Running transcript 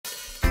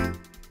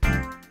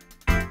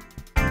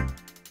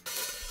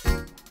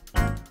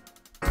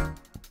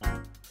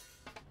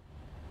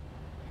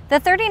The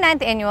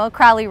 39th annual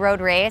Crowley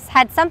Road Race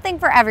had something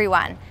for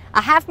everyone.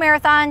 A half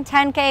marathon,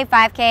 10K,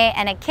 5K,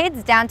 and a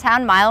kids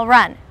downtown mile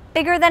run.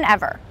 Bigger than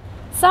ever.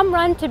 Some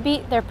run to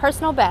beat their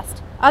personal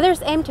best.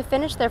 Others aim to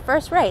finish their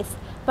first race,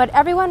 but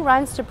everyone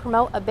runs to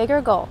promote a bigger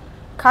goal: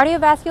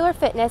 cardiovascular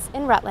fitness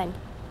in Rutland.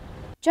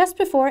 Just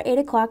before 8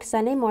 o'clock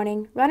Sunday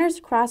morning, runners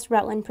across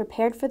Rutland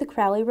prepared for the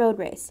Crowley Road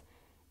Race.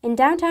 In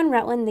downtown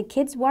Rutland, the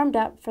kids warmed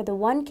up for the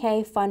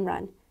 1K fun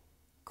run.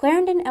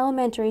 Clarendon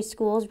Elementary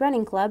School's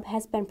running club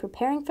has been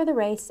preparing for the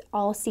race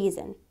all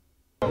season.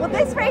 Well,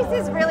 this race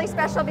is really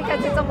special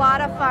because it's a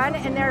lot of fun,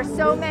 and there are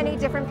so many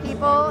different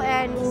people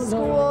and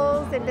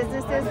schools and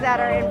businesses that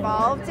are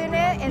involved in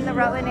it in the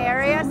Rutland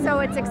area,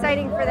 so it's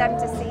exciting for them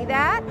to see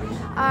that.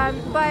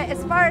 But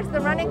as far as the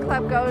running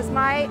club goes,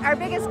 our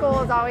biggest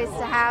goal is always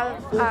to have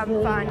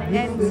fun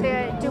and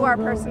to do our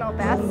personal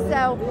best,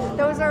 so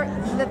those are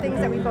the things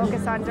that we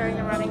focus on during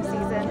the running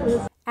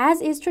season.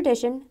 As is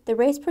tradition, the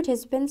race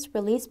participants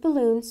release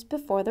balloons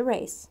before the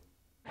race.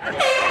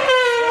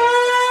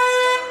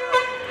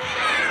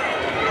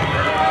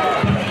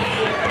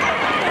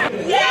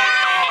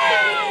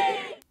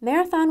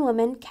 Marathon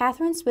woman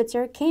Catherine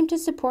Switzer came to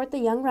support the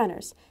young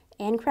runners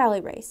and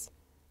Crowley race.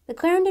 The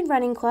Clarendon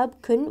Running Club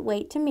couldn't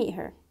wait to meet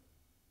her.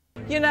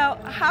 You know,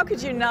 how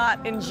could you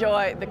not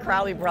enjoy the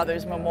Crowley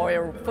Brothers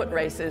Memorial Foot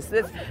Races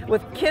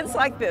with kids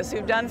like this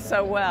who've done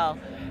so well?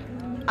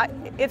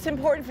 It's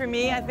important for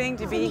me, I think,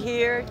 to be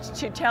here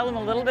to tell them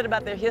a little bit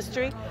about their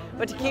history,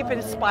 but to keep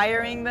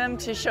inspiring them,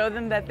 to show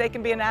them that they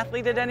can be an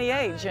athlete at any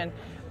age and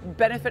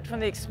benefit from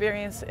the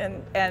experience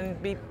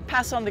and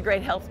pass on the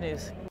great health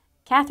news.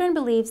 Catherine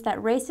believes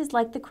that races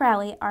like the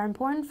Crowley are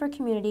important for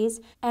communities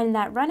and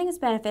that running's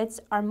benefits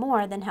are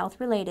more than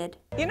health-related.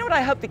 You know what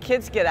I hope the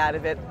kids get out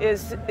of it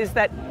is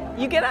that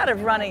you get out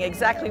of running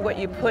exactly what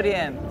you put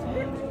in,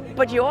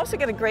 but you also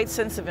get a great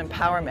sense of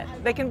empowerment.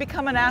 They can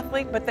become an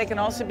athlete, but they can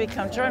also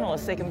become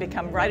journalists, they can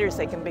become writers,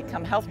 they can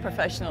become health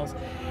professionals.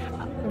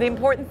 The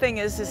important thing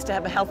is to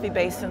have a healthy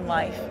base in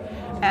life,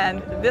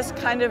 and this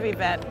kind of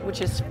event, which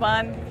is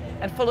fun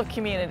and full of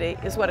community,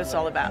 is what it's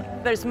all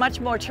about. There's much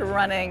more to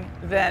running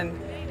than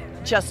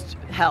just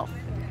health.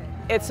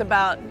 It's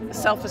about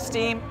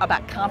self-esteem,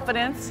 about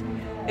confidence.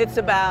 It's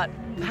about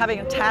having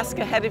a task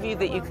ahead of you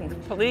that you can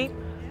complete.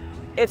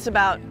 It's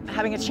about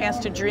having a chance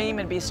to dream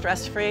and be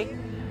stress-free.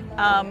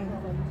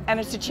 And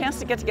it's a chance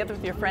to get together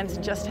with your friends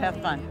and just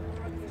have fun.